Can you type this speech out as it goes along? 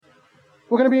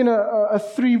We're going to be in a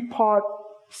three-part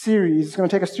series. It's going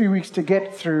to take us 3 weeks to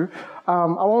get through. I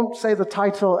won't say the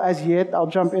title as yet. I'll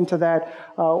jump into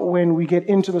that when we get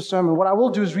into the sermon. What I will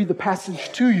do is read the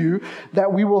passage to you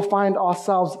that we will find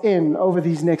ourselves in over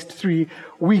these next 3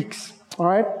 weeks. All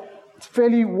right? It's a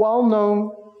fairly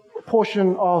well-known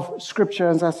portion of Scripture.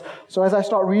 And so as I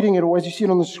start reading it, or as you see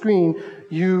it on the screen,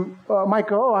 you might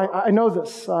go, I know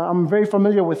this. I'm very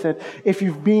familiar with it if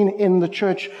you've been in the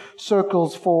church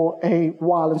circles for a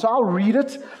while. And so I'll read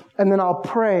it, and then I'll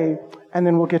pray, and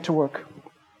then we'll get to work.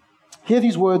 Hear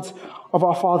these words of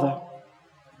our Father.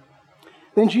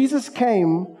 Then Jesus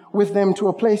came with them to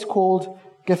a place called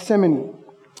Gethsemane,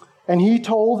 and he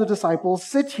told the disciples,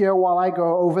 "Sit here while I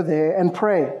go over there and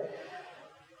pray."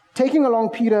 Taking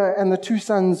along Peter and the 2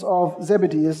 sons of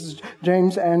Zebedee, this is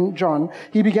James and John,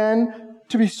 he began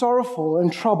to be sorrowful and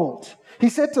troubled. He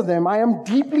said to them, "I am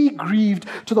deeply grieved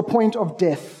to the point of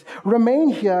death. Remain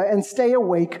here and stay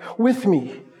awake with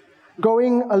me."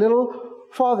 Going a little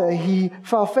farther, he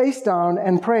fell face down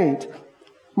and prayed,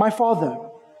 "My Father,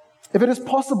 if it is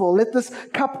possible, let this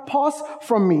cup pass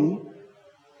from me,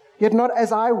 yet not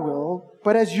as I will,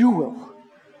 but as you will."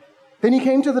 Then he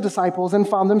came to the disciples and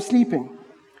found them sleeping.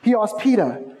 He asked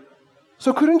Peter,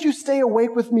 "So couldn't you stay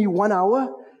awake with me 1 hour?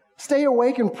 Stay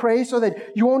awake and pray so that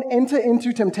you won't enter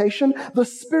into temptation. The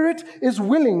spirit is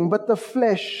willing, but the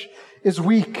flesh is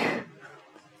weak."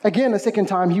 Again, a second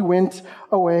time, he went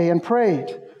away and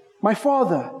prayed, "My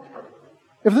Father,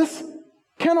 if this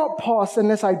cannot pass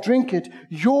unless I drink it,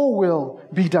 your will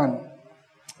be done."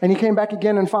 And he came back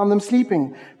again and found them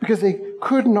sleeping because they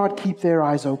could not keep their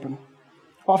eyes open.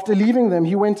 After leaving them,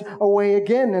 he went away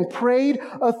again and prayed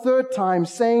a third time,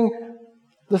 saying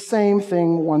the same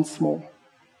thing once more.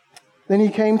 Then he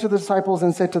came to the disciples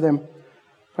and said to them,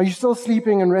 "Are you still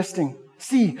sleeping and resting?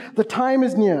 See, the time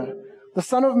is near. The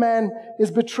Son of Man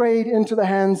is betrayed into the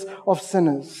hands of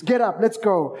sinners. Get up, let's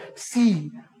go.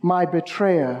 See, my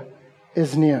betrayer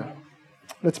is near."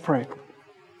 Let's pray.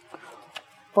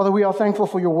 Father, we are thankful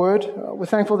for your word. We're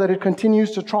thankful that it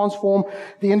continues to transform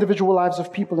the individual lives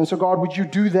of people. And so, God, would you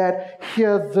do that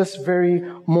here this very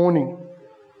morning?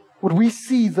 Would we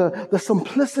see the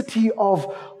simplicity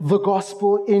of the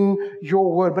gospel in your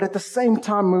word, but at the same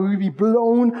time, may we be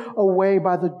blown away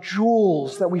by the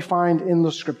jewels that we find in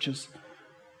the scriptures.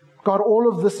 God, all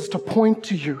of this is to point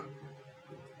to you.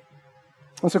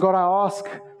 And so, God, I ask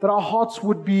that our hearts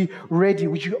would be ready.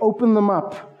 Would you open them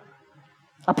up?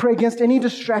 I pray against any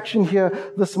distraction here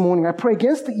this morning. I pray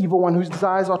against the evil one whose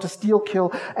desires are to steal,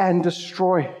 kill, and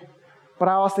destroy. But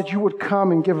I ask that you would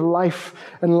come and give life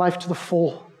and life to the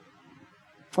full.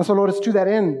 And so, Lord, it's to that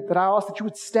end that I ask that you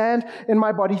would stand in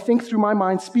my body, think through my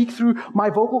mind, speak through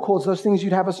my vocal cords, those things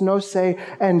you'd have us know, say,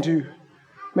 and do.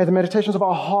 May the meditations of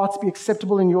our hearts be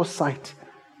acceptable in your sight.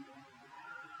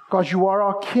 God, you are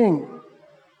our King.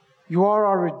 You are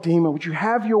our Redeemer. Would you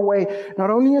have your way, not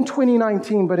only in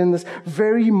 2019, but in this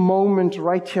very moment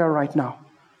right here, right now.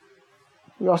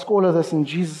 We ask all of this in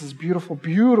Jesus' beautiful,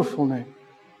 beautiful name.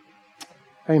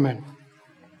 Amen.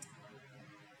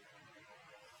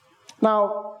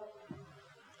 Now,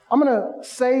 I'm going to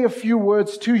say a few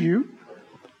words to you.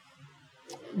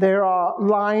 There are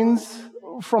lines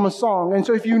from a song. And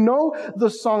so if you know the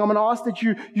song, I'm going to ask that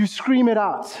you scream it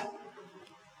out.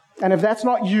 And if that's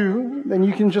not you, then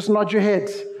you can just nod your head.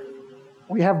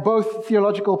 We have both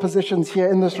theological positions here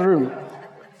in this room.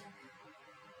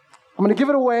 I'm going to give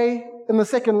it away in the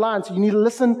second line, so you need to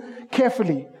listen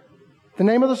carefully. The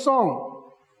name of the song.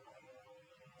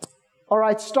 All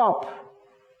right, stop.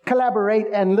 Collaborate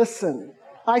and listen.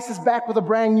 ICE is back with a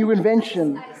brand new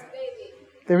invention.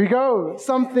 There we go.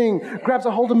 Something grabs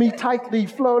a hold of me tightly,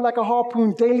 flow like a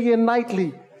harpoon daily and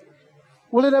nightly.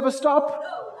 Will it ever stop?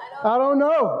 I don't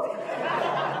know.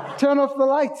 Turn off the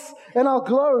lights and I'll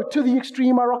glow to the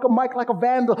extreme. I rock a mic like a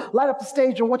vandal, light up the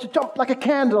stage and watch it jump like a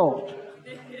candle.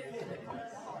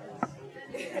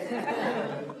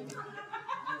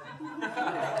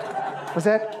 Was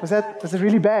it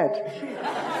really bad?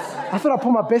 I thought I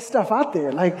put my best stuff out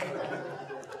there.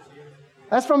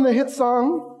 That's from the hit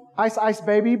song, Ice Ice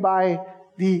Baby by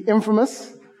the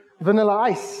infamous Vanilla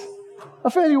Ice. A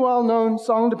fairly well-known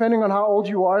song, depending on how old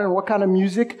you are and what kind of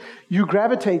music you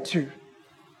gravitate to.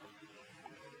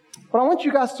 But I want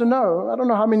you guys to know, I don't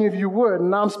know how many of you would,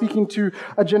 and now I'm speaking to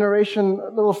a generation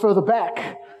a little further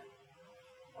back,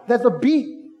 that the beat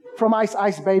from Ice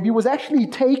Ice Baby was actually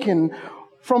taken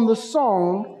from the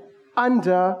song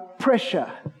Under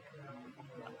Pressure.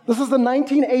 This is the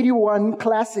 1981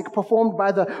 classic performed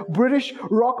by the British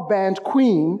rock band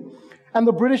Queen and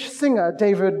the British singer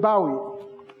David Bowie.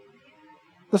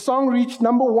 The song reached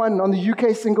number 1 on the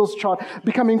UK singles chart,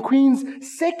 becoming Queen's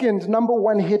second number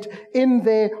 1 hit in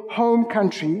their home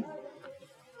country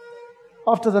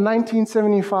after the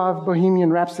 1975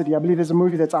 Bohemian Rhapsody. I believe there's a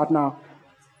movie that's out now.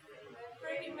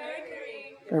 Freddie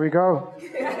Mercury. There we go.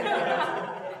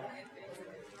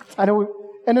 And it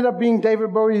ended up being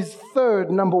David Bowie's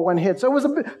third number 1 hit. So it was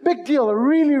a big deal, a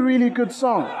really, really good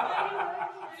song.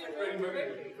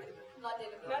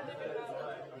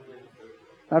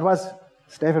 That was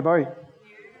David Bowie.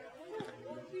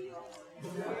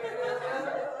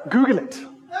 Google it.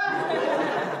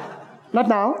 Not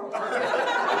now.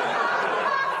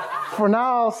 For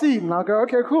now, I'll see. And I'll go,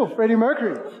 okay, cool, Freddie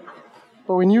Mercury.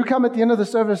 But when you come at the end of the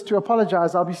service to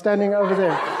apologize, I'll be standing over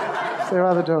there. Stay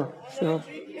by the door.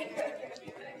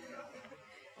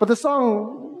 But the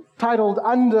song titled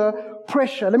Under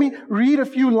Pressure. Let me read a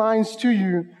few lines to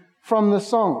you from the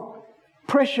song.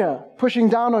 Pressure pushing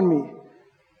down on me.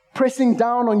 Pressing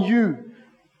down on you,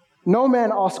 no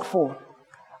man asked for.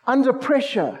 Under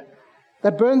pressure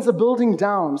that burns a building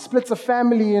down, splits a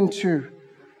family in two,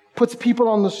 puts people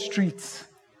on the streets.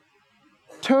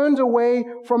 Turned away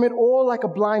from it all like a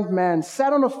blind man,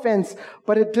 sat on a fence,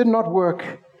 but it did not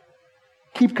work.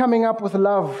 Keep coming up with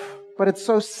love, but it's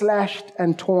so slashed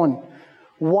and torn.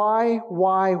 Why?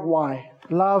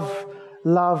 Love,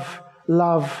 love,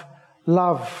 love,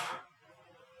 love.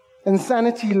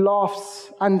 Insanity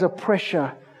laughs under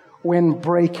pressure when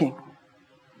breaking.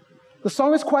 The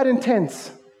song is quite intense.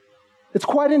 It's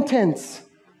quite intense.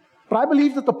 But I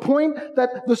believe that the point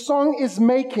that the song is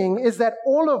making is that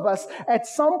all of us, at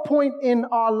some point in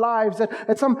our lives,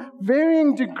 at some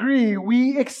varying degree,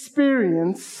 we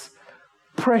experience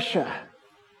pressure.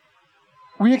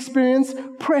 We experience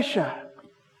pressure.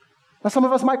 Now, some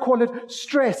of us might call it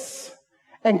stress,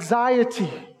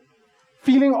 anxiety,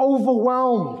 feeling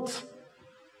overwhelmed.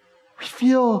 We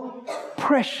feel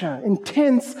pressure,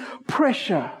 intense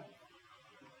pressure.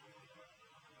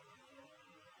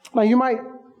 Now, you might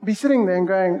be sitting there and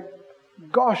going,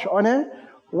 gosh, Honor,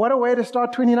 what a way to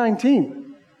start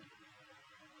 2019.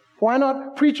 Why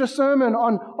not preach a sermon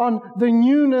on the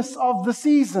newness of the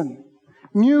season?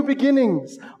 New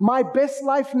beginnings, my best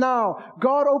life now,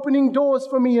 God opening doors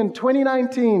for me in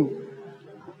 2019.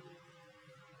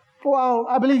 Well,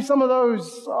 I believe some of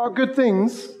those are good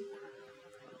things.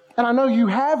 And I know you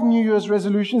have New Year's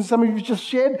resolutions. Some of you just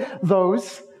shared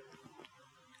those.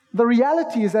 The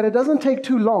reality is that it doesn't take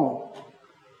too long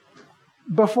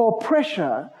before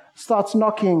pressure starts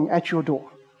knocking at your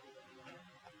door.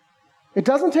 It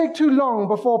doesn't take too long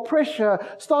before pressure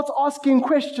starts asking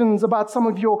questions about some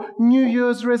of your New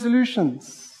Year's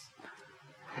resolutions.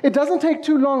 It doesn't take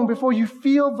too long before you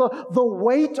feel the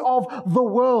weight of the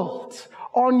world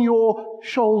on your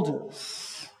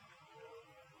shoulders.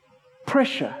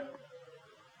 Pressure.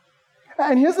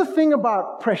 And here's the thing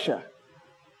about pressure.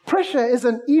 Pressure is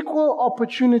an equal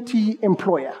opportunity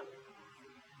employer.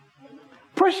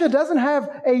 Pressure doesn't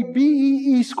have a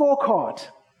BEE scorecard.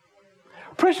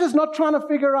 Pressure is not trying to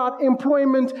figure out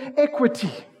employment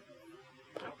equity.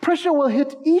 Pressure will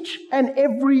hit each and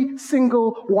every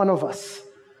single one of us.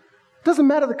 It doesn't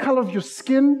matter the color of your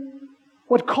skin,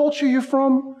 what culture you're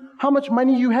from, how much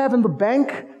money you have in the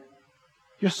bank,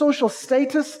 your social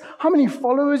status, how many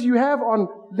followers you have on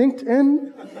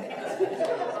LinkedIn.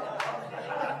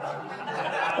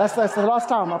 That's the last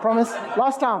time, I promise.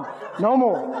 Last time, no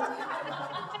more.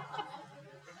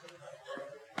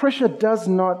 Pressure does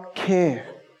not care.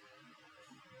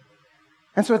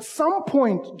 And so at some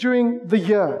point during the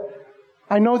year,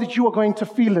 I know that you are going to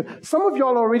feel it. Some of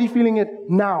y'all are already feeling it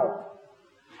now.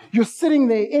 You're sitting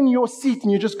there in your seat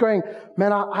and you're just going,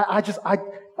 man,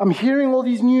 I'm hearing all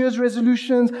these New Year's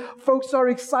resolutions. Folks are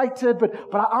excited,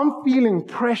 but I'm feeling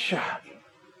pressure.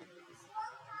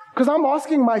 Because I'm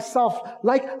asking myself,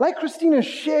 like Christina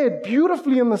shared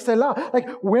beautifully in the Selah, like,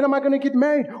 when am I going to get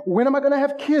married? When am I going to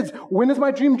have kids? When is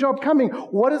my dream job coming?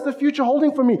 What is the future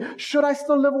holding for me? Should I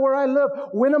still live where I live?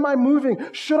 When am I moving?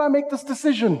 Should I make this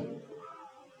decision?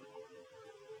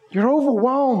 You're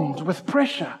overwhelmed with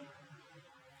pressure.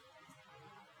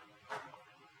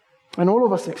 And all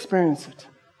of us experience it.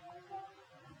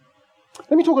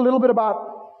 Let me talk a little bit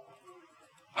about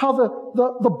how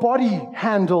the body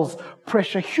handles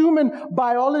pressure. Human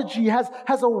biology has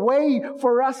a way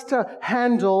for us to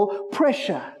handle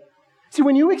pressure. See,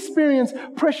 when you experience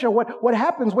pressure, what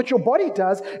happens, what your body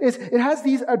does, is it has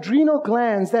these adrenal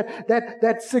glands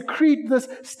that secrete this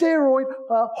steroid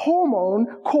hormone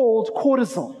called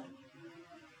cortisol.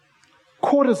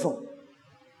 Cortisol.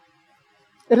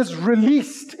 It is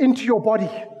released into your body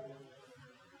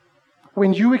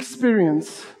when you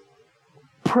experience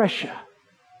pressure.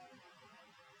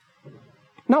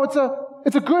 Now, it's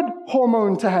a good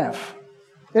hormone to have.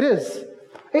 It is.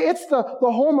 It's the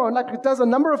hormone, like it does a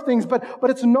number of things, but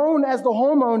it's known as the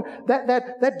hormone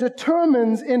that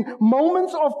determines in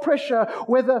moments of pressure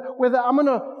whether I'm going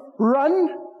to run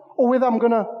or whether I'm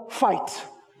going to fight.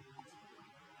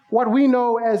 What we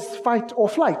know as fight or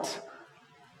flight.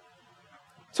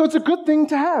 So it's a good thing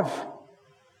to have.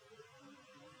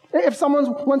 If someone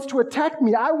wants to attack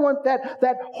me, I want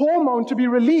that hormone to be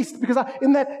released, because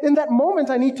in that moment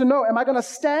I need to know, am I going to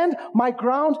stand my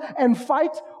ground and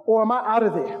fight, or am I out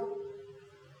of there?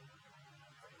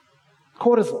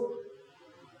 Cortisol.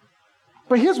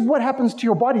 But here's what happens to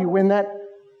your body when that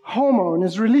hormone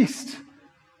is released.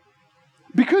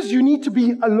 Because you need to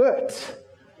be alert,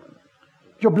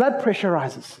 your blood pressure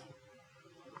rises.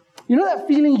 You know that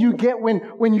feeling you get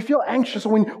when you feel anxious,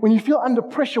 or when you feel under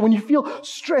pressure, when you feel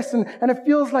stressed, and it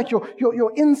feels like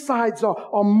your insides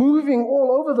are moving all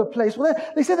over the place? Well,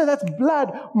 they say that's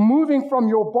blood moving from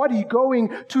your body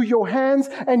going to your hands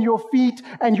and your feet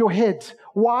and your head.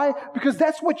 Why? Because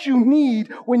that's what you need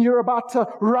when you're about to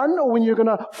run or when you're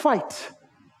going to fight.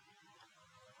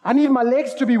 I need my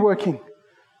legs to be working,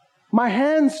 my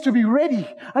hands to be ready.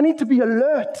 I need to be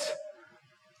alert.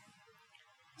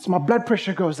 So my blood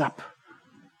pressure goes up.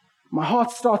 My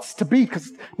heart starts to beat because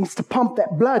it needs to pump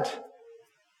that blood.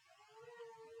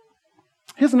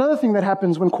 Here's another thing that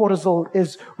happens when cortisol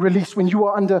is released, when you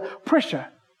are under pressure,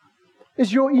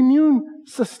 is your immune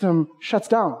system shuts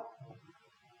down.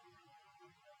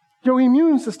 Your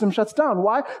immune system shuts down.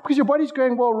 Why? Because your body's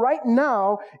going, well, right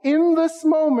now, in this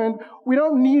moment, we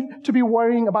don't need to be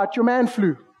worrying about your man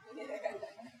flu.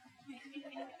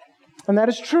 And that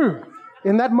is true.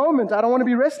 In that moment, I don't want to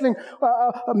be wrestling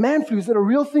a man flu. Is it a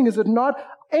real thing? Is it not?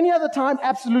 Any other time,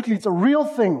 absolutely, it's a real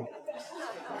thing.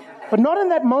 But not in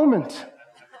that moment.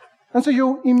 And so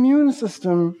your immune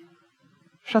system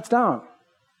shuts down.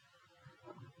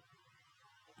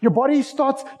 Your body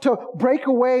starts to break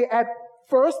away at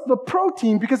first the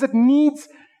protein because it needs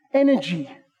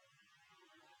energy.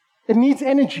 It needs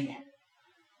energy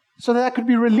so that could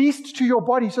be released to your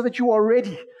body so that you are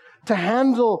ready to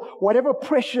handle whatever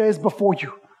pressure is before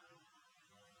you.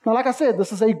 Now, like I said,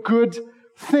 this is a good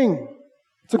thing.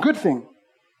 It's a good thing.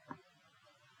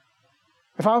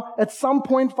 If I, at some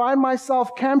point, find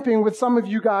myself camping with some of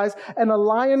you guys and a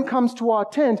lion comes to our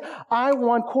tent, I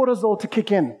want cortisol to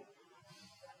kick in.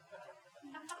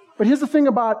 But here's the thing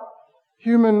about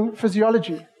human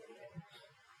physiology,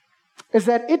 is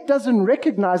that it doesn't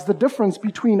recognize the difference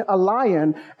between a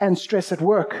lion and stress at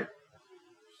work.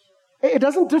 It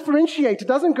doesn't differentiate. It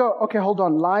doesn't go, okay, hold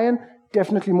on, lion,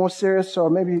 definitely more serious, so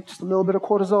maybe just a little bit of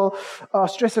cortisol.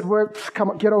 Stress at work, come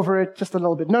on, get over it, just a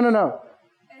little bit. No.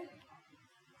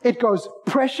 It goes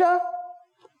pressure,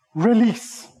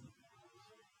 release.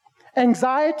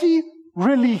 Anxiety,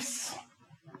 release.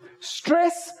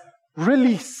 Stress,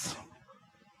 release.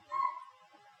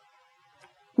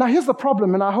 Now here's the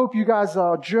problem, and I hope you guys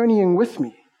are journeying with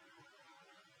me,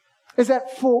 is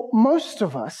that for most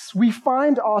of us, we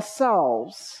find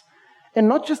ourselves in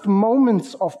not just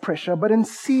moments of pressure, but in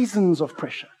seasons of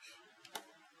pressure.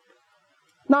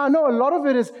 Now, I know a lot of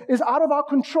it is out of our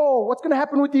control. What's going to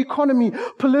happen with the economy,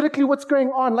 politically, what's going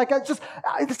on?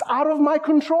 It's out of my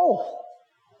control.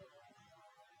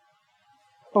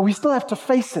 But we still have to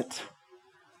face it.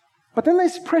 But then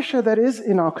there's pressure that is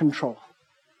in our control.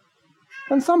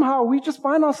 And somehow we just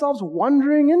find ourselves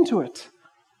wandering into it.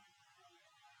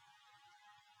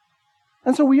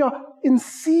 And so we are in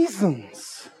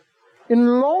seasons,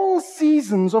 in long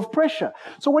seasons of pressure.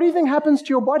 So what do you think happens to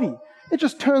your body? It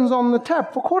just turns on the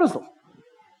tap for cortisol.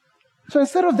 So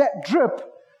instead of that drip,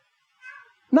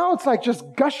 now it's like just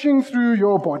gushing through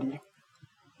your body.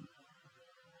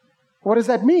 What does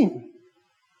that mean?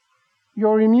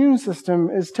 Your immune system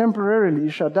is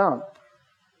temporarily shut down.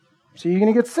 So you're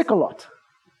going to get sick a lot.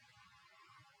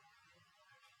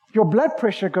 Your blood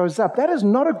pressure goes up. That is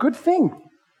not a good thing.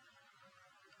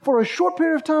 For a short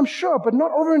period of time, sure, but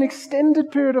not over an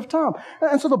extended period of time.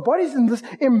 And so the body's in this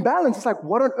imbalance. It's like,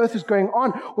 what on earth is going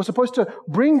on? We're supposed to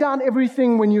bring down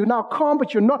everything when you're now calm,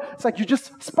 but you're not. It's like you're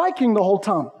just spiking the whole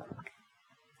time.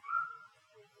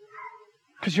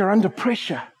 Because you're under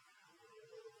pressure.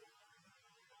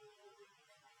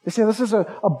 They say this is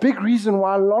a big reason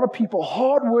why a lot of people,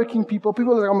 hardworking people are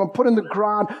like, I'm going to put in the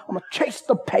ground, I'm going to chase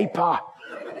the paper.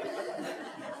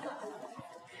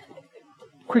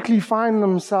 Quickly find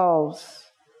themselves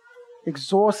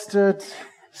exhausted,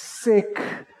 sick,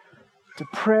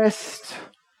 depressed,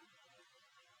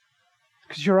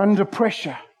 because you're under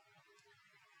pressure.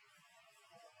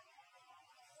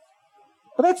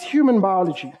 But that's human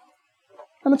biology,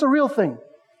 and it's a real thing.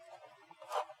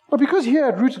 But because here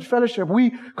at Rooted Fellowship,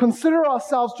 we consider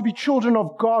ourselves to be children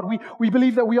of God, we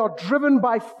believe that we are driven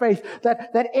by faith,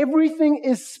 that everything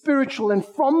is spiritual. And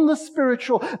from the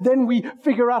spiritual, then we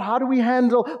figure out how do we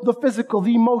handle the physical,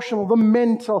 the emotional, the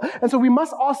mental. And so we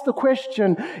must ask the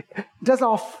question, does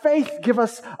our faith give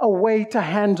us a way to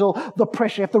handle the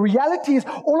pressure? If the reality is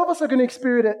all of us are going to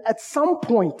experience it at some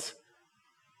point,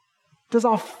 does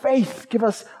our faith give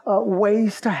us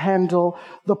ways to handle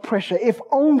the pressure? If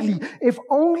only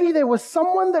there was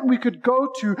someone that we could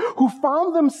go to who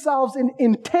found themselves in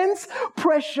intense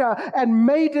pressure and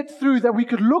made it through, that we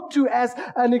could look to as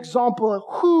an example.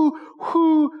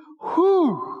 Who?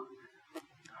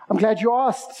 I'm glad you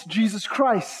asked. Jesus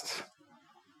Christ.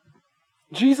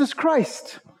 Jesus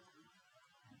Christ.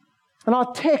 And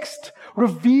our text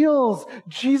reveals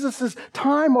Jesus'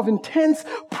 time of intense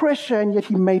pressure, and yet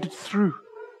he made it through.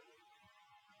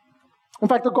 In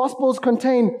fact, the Gospels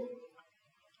contain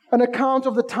an account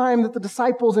of the time that the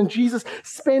disciples and Jesus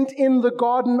spent in the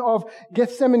Garden of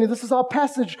Gethsemane. This is our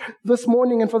passage this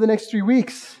morning and for the next 3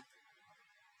 weeks.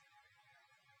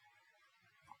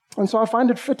 And so I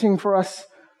find it fitting for us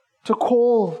to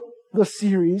call the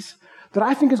series that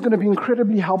I think is going to be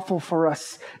incredibly helpful for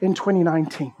us in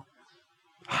 2019.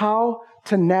 How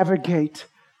to navigate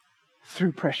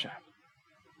through pressure.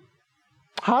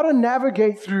 How to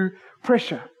navigate through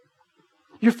pressure.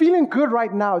 You're feeling good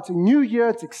right now. It's a new year.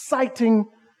 It's exciting.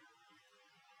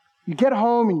 You get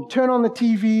home and you turn on the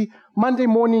TV. Monday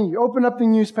morning, you open up the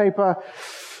newspaper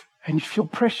and you feel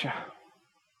pressure.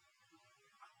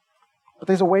 But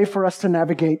there's a way for us to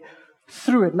navigate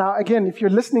through it. Now, again, if you're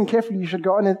listening carefully, you should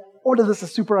go on and all of this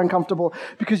is super uncomfortable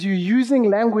because you're using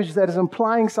language that is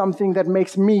implying something that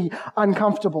makes me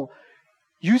uncomfortable.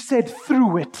 You said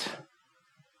through it.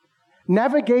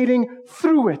 Navigating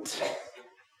through it.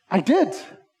 I did.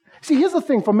 See, here's the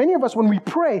thing. For many of us, when we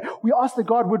pray, we ask that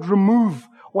God would remove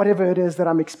whatever it is that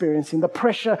I'm experiencing, the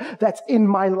pressure that's in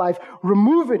my life.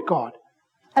 Remove it, God.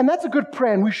 And that's a good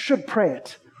prayer, and we should pray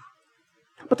it.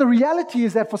 But the reality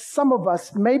is that for some of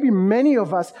us, maybe many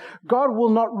of us, God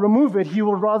will not remove it. He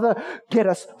will rather get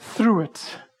us through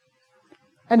it.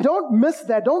 And don't miss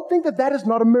that. Don't think that that is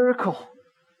not a miracle.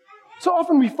 So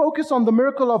often we focus on the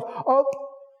miracle of, oh,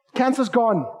 cancer's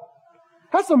gone.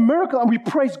 That's a miracle, and we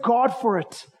praise God for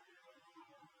it.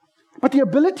 But the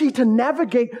ability to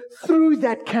navigate through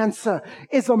that cancer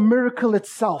is a miracle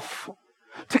itself.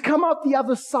 To come out the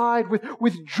other side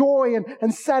with joy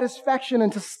and satisfaction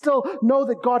and to still know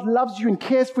that God loves you and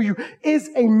cares for you is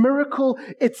a miracle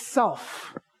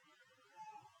itself.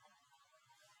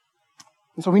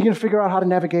 And so we need to figure out how to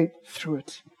navigate through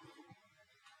it.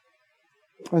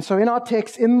 And so in our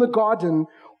text, in the garden,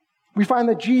 we find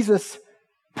that Jesus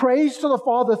prays to the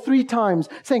Father 3 times,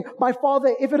 saying, "My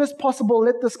Father, if it is possible,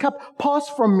 let this cup pass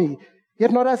from me.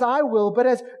 Yet not as I will, but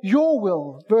as your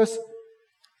will." Verse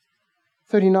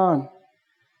 39.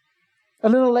 A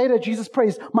little later, Jesus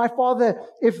prays, "My Father,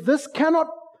 if this cannot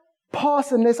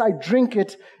pass unless I drink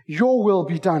it, your will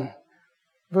be done."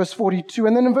 Verse 42.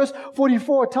 And then in verse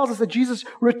 44, it tells us that Jesus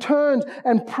returned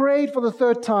and prayed for the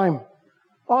 3rd time,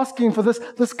 asking for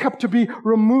this cup to be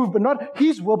removed, but not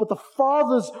his will, but the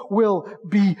Father's will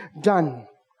be done.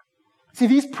 See,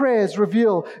 these prayers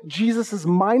reveal Jesus'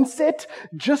 mindset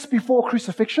just before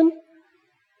crucifixion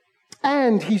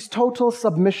and his total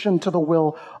submission to the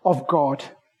will of God.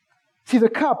 See, the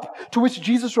cup to which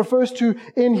Jesus refers to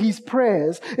in his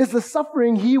prayers is the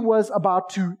suffering he was about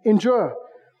to endure.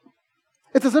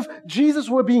 It's as if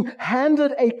Jesus were being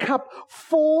handed a cup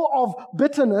full of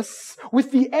bitterness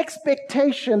with the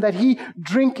expectation that he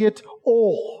drink it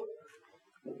all.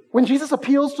 When Jesus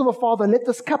appeals to the Father, "Let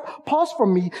this cup pass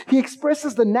from me," he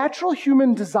expresses the natural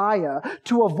human desire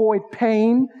to avoid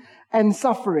pain and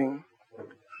suffering,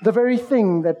 the very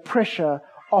thing that pressure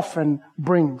often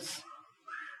brings.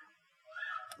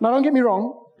 Now, don't get me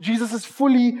wrong, Jesus is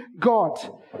fully God,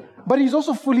 but he's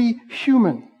also fully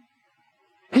human.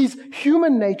 His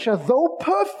human nature, though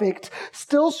perfect,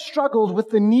 still struggled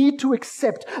with the need to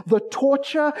accept the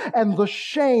torture and the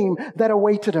shame that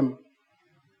awaited him.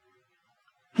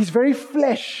 His very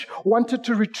flesh wanted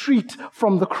to retreat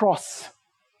from the cross.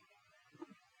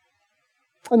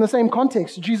 In the same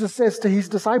context, Jesus says to his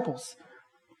disciples,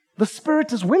 "The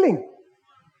spirit is willing,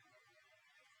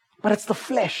 but it's the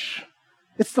flesh.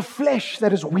 It's the flesh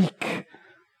that is weak."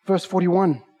 Verse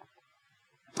 41.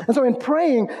 And so in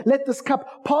praying, "Let this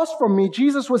cup pass from me,"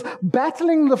 Jesus was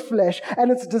battling the flesh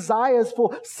and its desires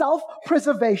for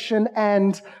self-preservation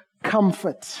and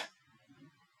comfort.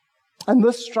 And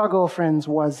this struggle, friends,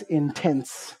 was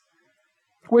intense.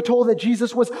 We're told that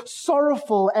Jesus was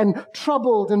sorrowful and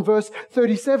troubled in verse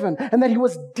 37, and that he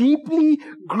was deeply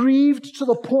grieved to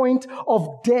the point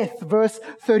of death, verse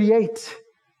 38.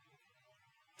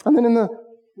 And then in the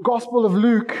Gospel of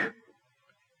Luke,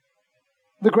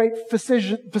 the great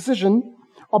physician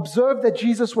observed that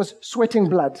Jesus was sweating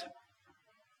blood.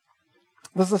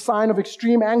 This is a sign of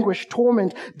extreme anguish,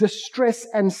 torment, distress,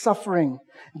 and suffering.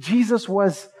 Jesus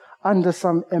was under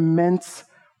some immense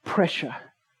pressure.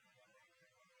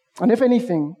 And if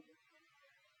anything,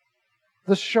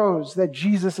 this shows that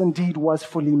Jesus indeed was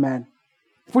fully man,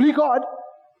 fully God,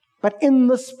 but in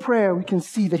this prayer we can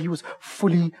see that he was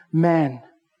fully man.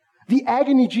 The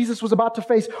agony Jesus was about to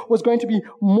face was going to be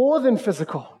more than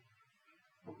physical.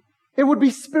 It would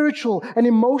be spiritual and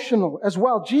emotional as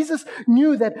well. Jesus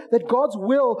knew that God's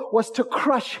will was to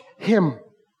crush him,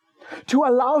 to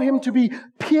allow him to be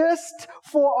pierced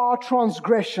for our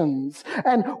transgressions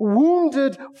and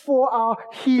wounded for our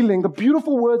healing. The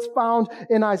beautiful words found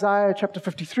in Isaiah chapter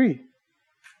 53.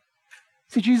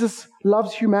 See, Jesus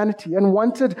loves humanity and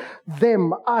wanted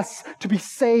them, us, to be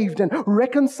saved and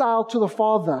reconciled to the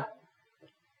Father.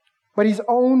 But his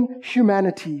own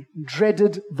humanity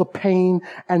dreaded the pain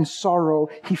and sorrow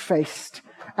he faced,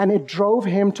 and it drove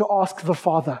him to ask the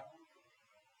Father,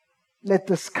 "Let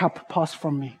this cup pass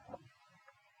from me."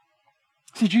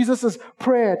 See, Jesus'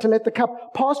 prayer to let the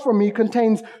cup pass from me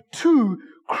contains two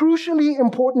crucially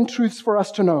important truths for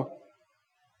us to know.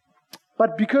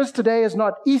 But because today is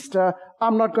not Easter,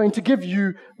 I'm not going to give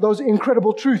you those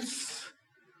incredible truths.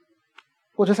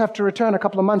 We'll just have to return a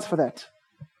couple of months for that.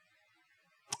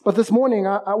 But this morning,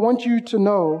 I want you to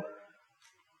know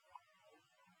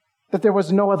that there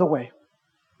was no other way.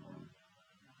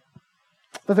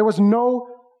 That there was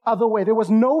no other way. There was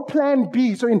no plan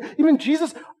B. So even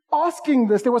Jesus asking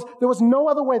this, there was no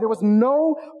other way. There was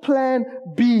no plan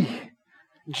B.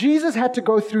 Jesus had to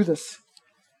go through this.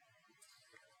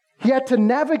 He had to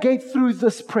navigate through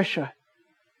this pressure,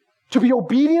 to be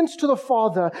obedient to the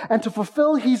Father and to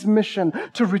fulfill his mission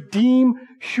to redeem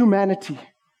humanity.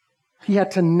 He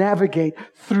had to navigate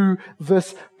through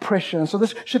this pressure. And so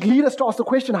this should lead us to ask the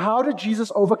question, how did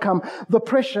Jesus overcome the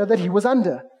pressure that he was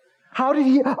under? How did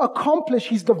he accomplish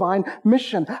his divine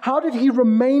mission? How did he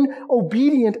remain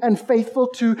obedient and faithful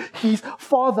to his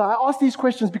Father? I ask these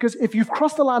questions because if you've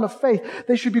crossed the line of faith,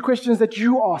 they should be questions that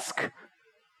you ask.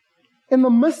 In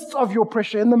the midst of your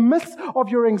pressure, in the midst of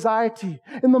your anxiety,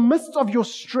 in the midst of your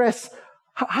stress,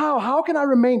 how can I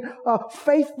remain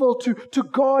faithful to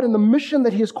God and the mission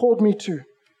that he has called me to?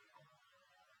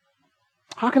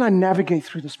 How can I navigate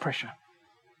through this pressure?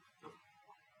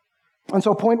 And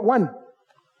so point one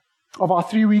of our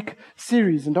 3-week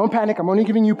series, and don't panic, I'm only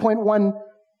giving you point one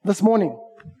this morning.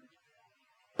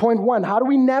 Point one, how do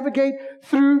we navigate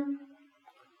through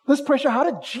this pressure? How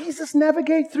did Jesus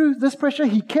navigate through this pressure?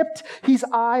 He kept his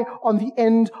eye on the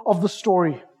end of the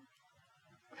story.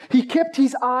 He kept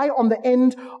his eye on the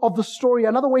end of the story.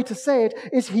 Another way to say it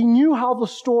is he knew how the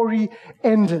story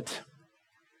ended.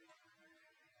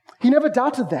 He never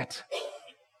doubted that.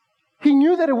 He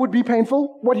knew that it would be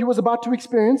painful, what he was about to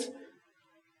experience.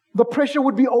 The pressure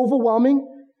would be overwhelming.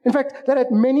 In fact, that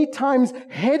at many times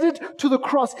headed to the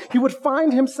cross, he would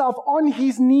find himself on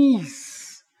his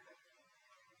knees.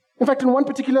 In fact, in one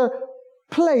particular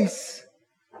place,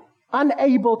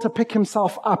 unable to pick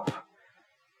himself up.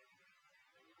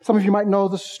 Some of you might know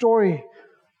the story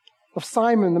of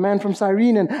Simon, the man from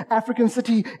Cyrene, an African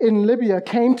city in Libya,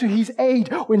 came to his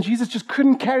aid when Jesus just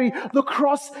couldn't carry the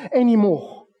cross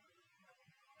anymore.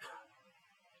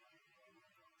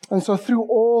 And so through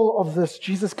all of this,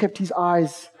 Jesus kept his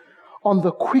eyes on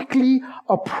the quickly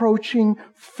approaching,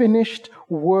 finished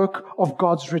work of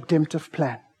God's redemptive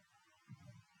plan.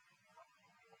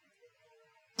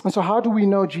 And so how do we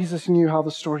know Jesus knew how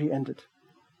the story ended?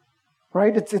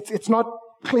 Right? It's not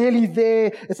clearly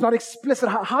there. It's not explicit.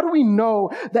 How do we know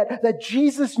that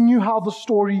Jesus knew how the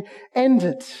story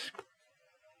ended?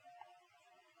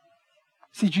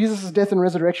 See, Jesus' death and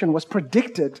resurrection was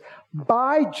predicted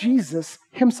by Jesus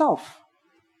himself.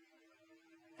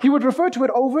 He would refer to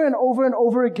it over and over and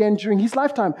over again during his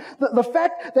lifetime. The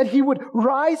fact that he would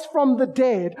rise from the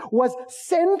dead was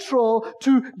central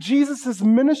to Jesus'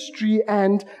 ministry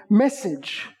and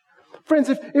message. Friends,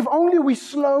 if only we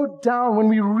slowed down when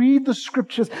we read the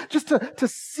scriptures just to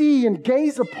see and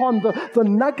gaze upon the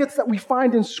nuggets that we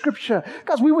find in scripture,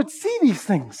 guys, we would see these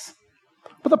things.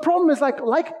 But the problem is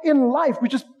like in life, we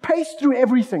just pace through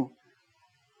everything.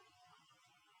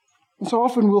 And so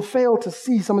often we'll fail to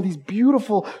see some of these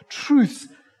beautiful truths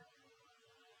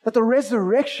that the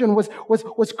resurrection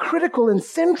was critical and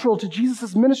central to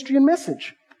Jesus' ministry and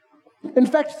message. In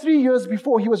fact, 3 years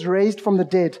before he was raised from the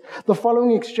dead, the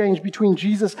following exchange between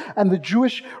Jesus and the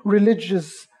Jewish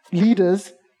religious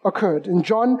leaders occurred. In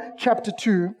John chapter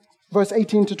 2, verse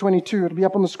 18 to 22, it'll be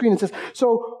up on the screen. It says,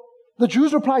 "So the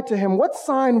Jews replied to him, 'What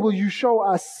sign will you show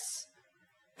us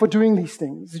for doing these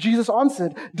things?' Jesus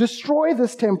answered, 'Destroy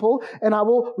this temple, and I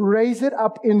will raise it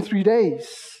up in 3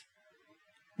 days.'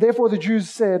 Therefore the Jews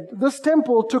said, 'This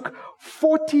temple took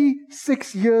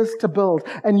 46 years to build,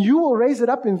 and you will raise it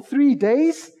up in 3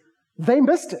 days?' They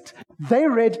missed it. They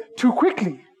read too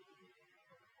quickly.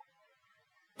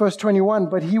 Verse 21,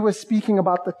 but he was speaking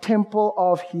about the temple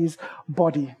of his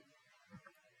body.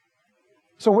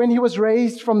 So when he was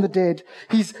raised from the dead,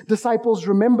 his disciples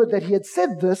remembered that he had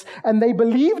said this, and they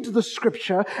believed the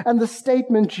scripture and the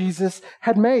statement Jesus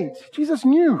had made. Jesus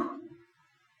knew.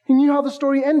 He knew how the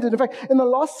story ended. In fact, in the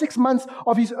last 6 months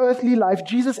of his earthly life,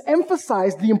 Jesus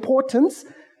emphasized the importance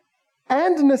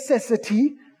and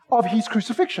necessity of his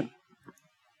crucifixion,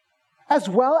 as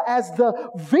well as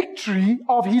the victory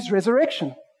of his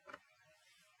resurrection.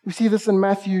 We see this in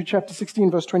Matthew chapter 16,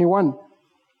 verse 21.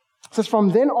 It says, "From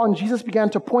then on, Jesus began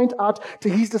to point out to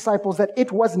his disciples that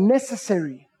it was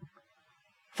necessary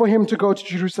for him to go to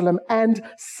Jerusalem and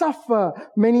suffer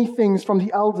many things from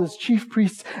the elders, chief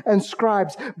priests, and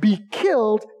scribes, be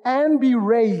killed and be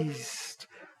raised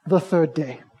the third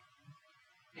day."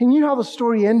 He knew how the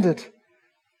story ended.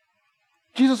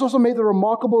 Jesus also made the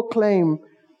remarkable claim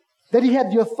that he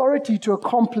had the authority to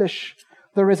accomplish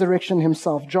the resurrection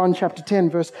himself. John chapter 10,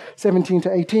 verse 17 to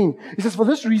 18. He says, "For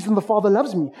this reason the Father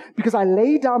loves me, because I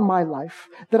lay down my life,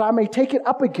 that I may take it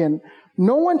up again.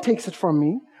 No one takes it from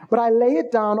me, but I lay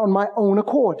it down on my own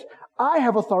accord. I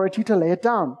have authority to lay it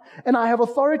down, and I have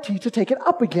authority to take it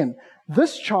up again.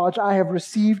 This charge I have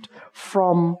received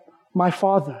from my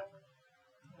Father."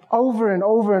 Over and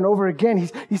over and over again,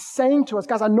 he's saying to us,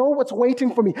 guys, I know what's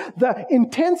waiting for me, the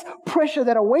intense pressure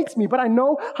that awaits me, but I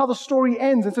know how the story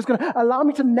ends, and so it's going to allow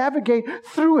me to navigate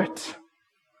through it.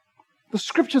 The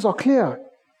scriptures are clear.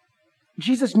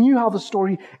 Jesus knew how the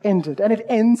story ended, and it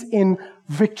ends in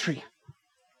victory.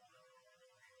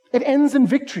 It ends in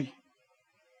victory.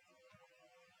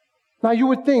 Now, you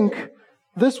would think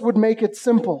this would make it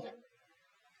simple.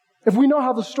 If we know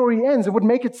how the story ends, it would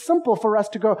make it simple for us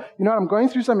to go, you know what, I'm going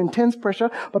through some intense pressure,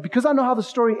 but because I know how the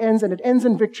story ends and it ends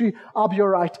in victory, I'll be all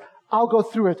right. I'll go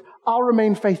through it. I'll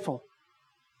remain faithful.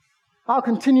 I'll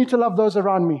continue to love those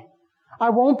around me.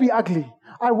 I won't be ugly.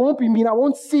 I won't be mean. I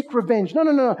won't seek revenge. No.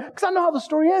 Because I know how the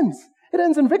story ends. It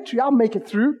ends in victory. I'll make it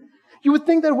through. You would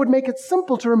think that it would make it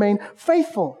simple to remain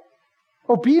faithful,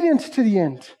 obedient to the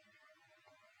end.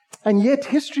 And yet,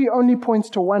 history only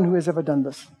points to one who has ever done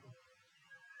this.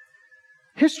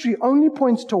 History only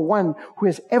points to one who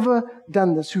has ever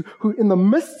done this, who in the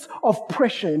midst of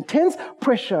pressure, intense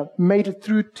pressure, made it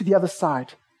through to the other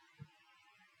side.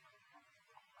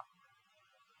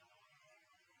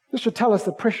 This should tell us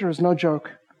that pressure is no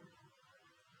joke.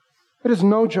 It is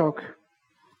no joke.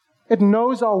 It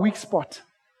knows our weak spot.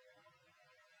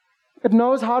 It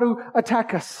knows how to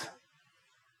attack us.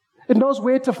 It knows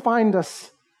where to find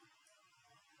us.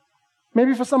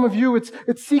 Maybe for some of you, it's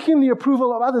seeking the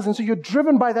approval of others, and so you're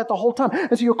driven by that the whole time.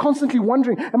 And so you're constantly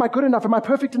wondering, am I good enough? Am I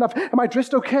perfect enough? Am I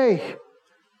dressed okay?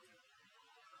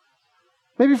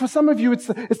 Maybe for some of you, it's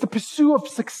the pursuit of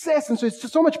success, and so it's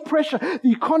just so much pressure,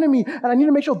 the economy, and I need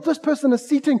to make sure this person is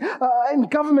seating in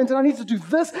government, and I need to do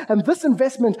this and this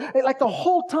investment. Like the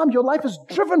whole time, your life is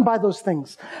driven by those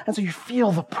things. And so you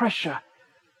feel the pressure.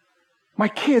 My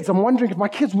kids, I'm wondering if my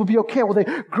kids will be okay. Will they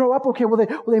grow up okay? Will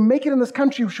they make it in this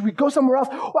country? Should we go somewhere else?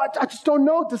 Well, I just don't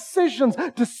know. Decisions.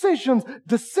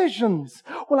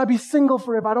 Will I be single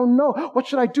forever? I don't know. What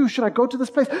should I do? Should I go to this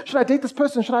place? Should I date this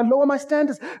person? Should I lower my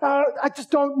standards? I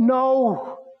just don't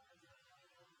know.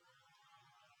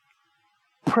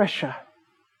 Pressure.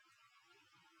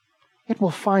 It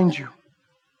will find you.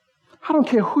 I don't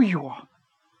care who you are.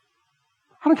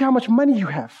 I don't care how much money you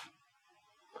have.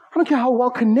 I don't care how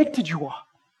well connected you are.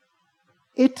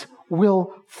 It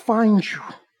will find you.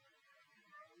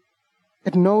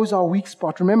 It knows our weak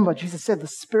spot. Remember, Jesus said the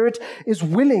spirit is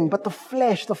willing, but the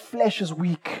flesh is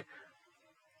weak.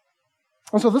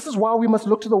 And so this is why we must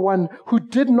look to the one who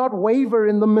did not waver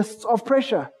in the midst of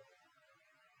pressure.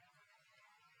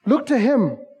 Look to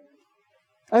him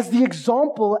as the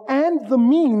example and the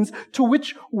means to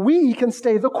which we can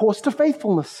stay the course to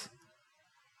faithfulness.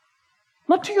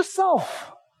 Not to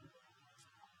yourself.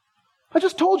 I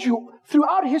just told you,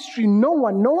 throughout history, no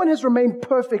one has remained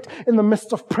perfect in the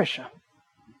midst of pressure.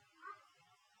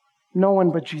 No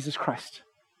one but Jesus Christ.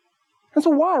 And so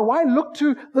why? Why look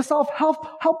to the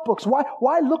self-help books?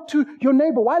 Why look to your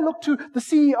neighbor? Why look to the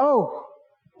CEO?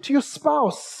 to your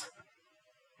spouse.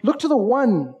 Look to the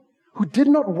one who did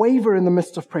not waver in the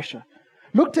midst of pressure.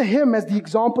 Look to him as the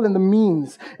example and the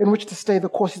means in which to stay the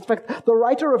course. In fact, the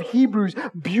writer of Hebrews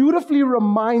beautifully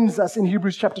reminds us in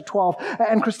Hebrews chapter 12,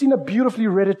 and Christina beautifully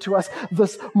read it to us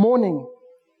this morning.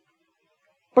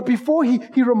 But before he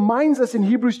reminds us in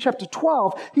Hebrews chapter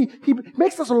 12, he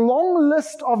makes us a long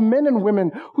list of men and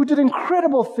women who did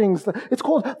incredible things. It's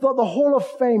called the Hall of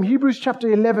Fame, Hebrews chapter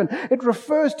 11. It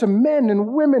refers to men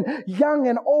and women, young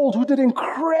and old, who did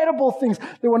incredible things.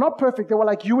 They were not perfect. They were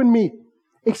like you and me,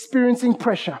 experiencing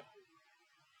pressure.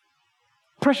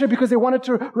 Pressure because they wanted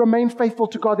to remain faithful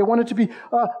to God. They wanted to be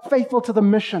faithful to the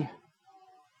mission.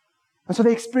 And so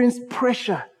they experienced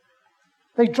pressure.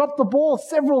 They dropped the ball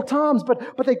several times,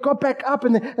 but they got back up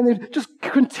and they just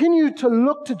continued to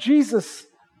look to Jesus.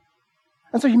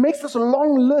 And so he makes this a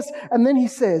long list, and then he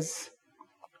says,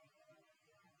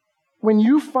 when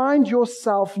you find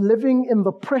yourself living in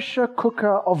the pressure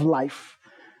cooker of life,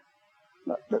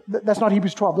 that's not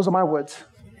Hebrews 12, those are my words.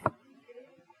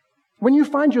 When you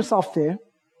find yourself there,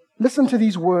 listen to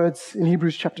these words in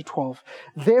Hebrews chapter 12.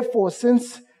 Therefore,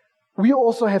 since we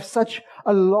also have such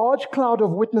a large cloud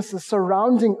of witnesses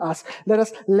surrounding us, let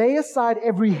us lay aside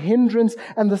every hindrance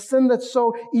and the sin that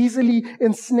so easily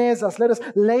ensnares us. Let us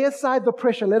lay aside the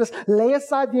pressure. Let us lay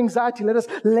aside the anxiety. Let us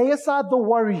lay aside the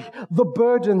worry, the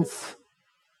burdens.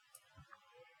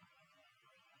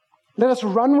 Let us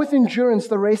run with endurance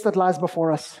the race that lies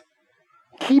before us,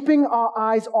 keeping our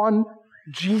eyes on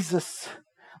Jesus,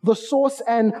 the source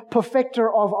and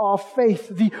perfecter of our faith,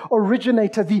 the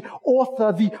originator, the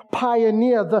author, the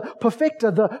pioneer, the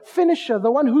perfecter, the finisher,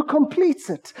 the one who completes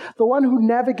it, the one who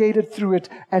navigated through it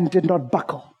and did not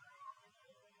buckle.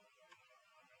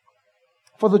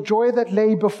 For the joy that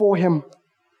lay before him.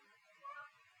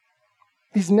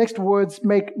 These next words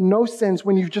make no sense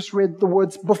when you've just read the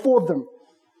words before them.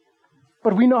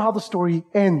 But we know how the story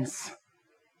ends.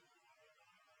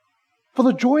 For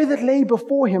the joy that lay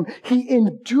before him, he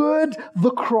endured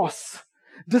the cross,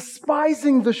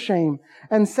 despising the shame,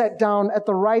 and sat down at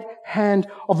the right hand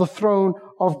of the throne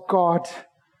of God.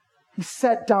 He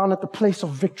sat down at the place of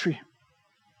victory,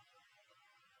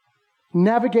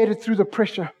 navigated through the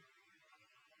pressure,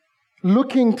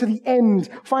 looking to the end,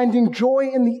 finding joy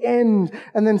in the end,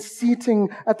 and then seating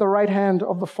at the right hand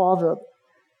of the Father.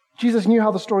 Jesus knew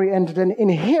how the story ended, and in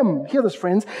him, hear this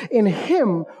friends, in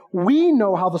him we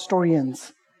know how the story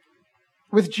ends.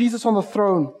 With Jesus on the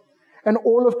throne and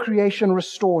all of creation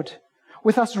restored,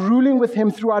 with us ruling with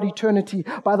him throughout eternity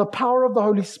by the power of the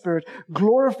Holy Spirit,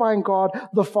 glorifying God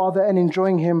the Father and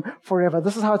enjoying him forever.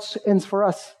 This is how it ends for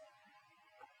us.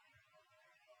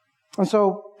 And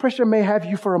so pressure may have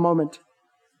you for a moment.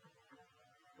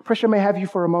 Pressure may have you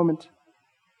for a moment.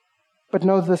 But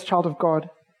know this, child of God,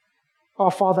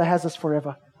 our Father has us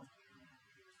forever.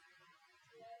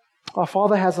 Our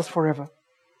Father has us forever.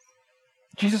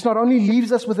 Jesus not only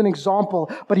leaves us with an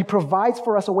example, but he provides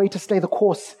for us a way to stay the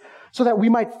course so that we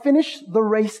might finish the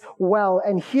race well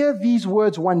and hear these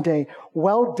words one day,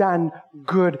 well done,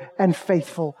 good and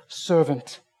faithful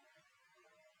servant.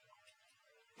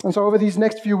 And so over these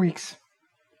next few weeks,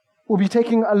 we'll be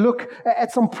taking a look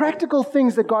at some practical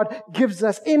things that God gives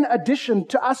us in addition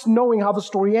to us knowing how the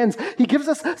story ends. He gives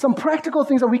us some practical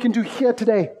things that we can do here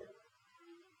today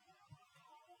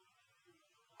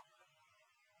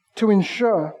to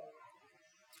ensure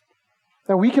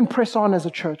that we can press on as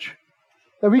a church,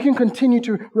 that we can continue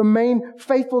to remain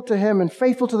faithful to him and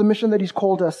faithful to the mission that he's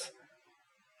called us,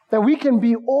 that we can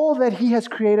be all that he has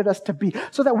created us to be,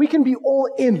 so that we can be all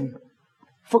in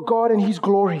for God and his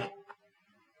glory.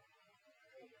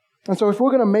 And so if we're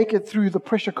going to make it through the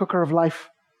pressure cooker of life,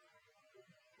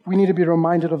 we need to be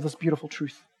reminded of this beautiful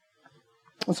truth.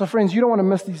 And so friends, you don't want to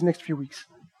miss these next few weeks.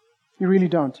 You really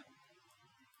don't.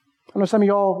 I know some of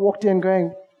y'all walked in going,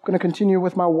 I'm going to continue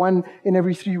with my 1 in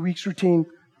every 3 weeks routine.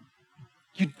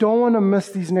 You don't want to miss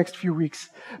these next few weeks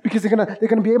because they're going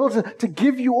to be able to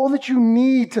give you all that you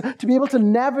need to be able to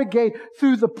navigate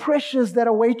through the pressures that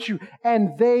await you.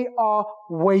 And they are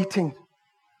waiting.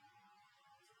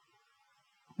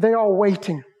 They are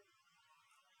waiting.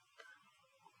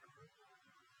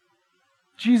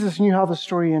 Jesus knew how the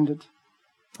story ended.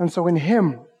 And so in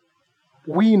him,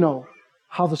 we know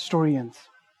how the story ends.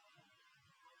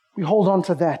 We hold on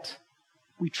to that.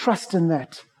 We trust in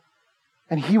that.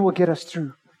 And he will get us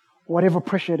through whatever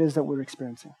pressure it is that we're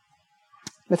experiencing.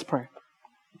 Let's pray.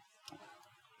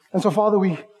 And so, Father,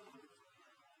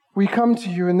 we come to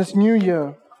you in this new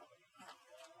year,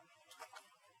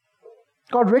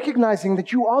 God, recognizing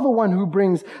that you are the one who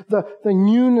brings the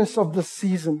newness of the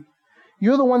season.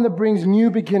 You're the one that brings new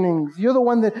beginnings. You're the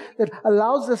one that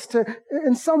allows us to,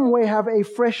 in some way, have a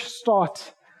fresh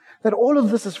start. That all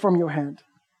of this is from your hand.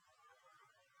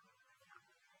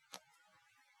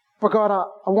 But God,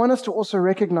 I want us to also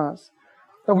recognize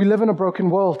that we live in a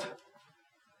broken world.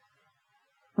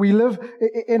 We live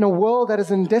in a world that is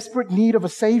in desperate need of a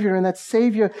Savior, and that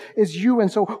Savior is you.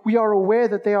 And so we are aware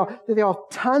that there are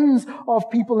tons of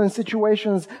people in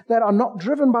situations that are not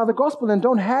driven by the gospel and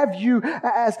don't have you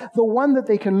as the one that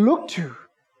they can look to,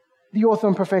 the author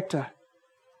and perfecter.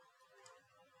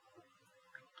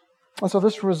 And so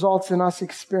this results in us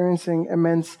experiencing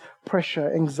immense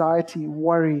pressure, anxiety,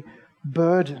 worry,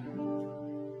 burden.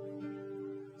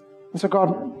 And so God,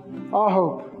 our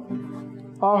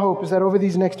hope is that over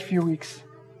these next few weeks,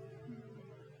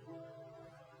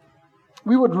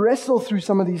 we would wrestle through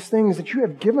some of these things that you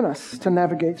have given us to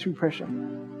navigate through pressure.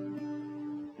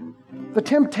 The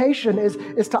temptation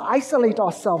is to isolate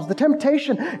ourselves. The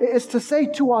temptation is to say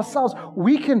to ourselves,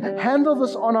 we can handle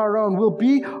this on our own. We'll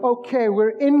be okay.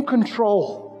 We're in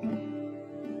control.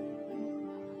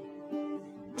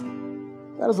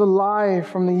 That is a lie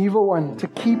from the evil one, to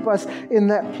keep us in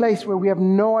that place where we have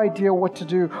no idea what to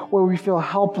do, where we feel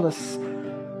helpless.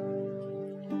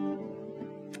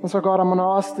 And so, God, I'm going to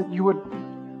ask that you would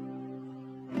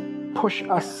push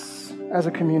us as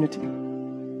a community,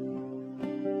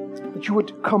 that you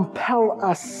would compel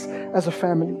us as a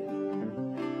family,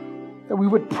 that we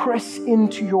would press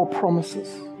into your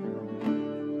promises,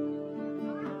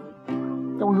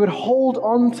 that we would hold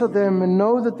on to them and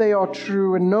know that they are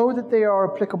true and know that they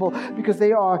are applicable because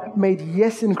they are made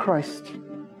yes in Christ.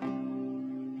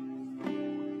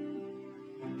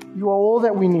 You are all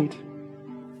that we need.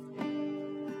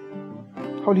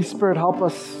 Holy Spirit, help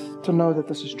us to know that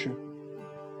this is true.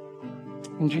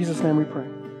 In Jesus' name we pray.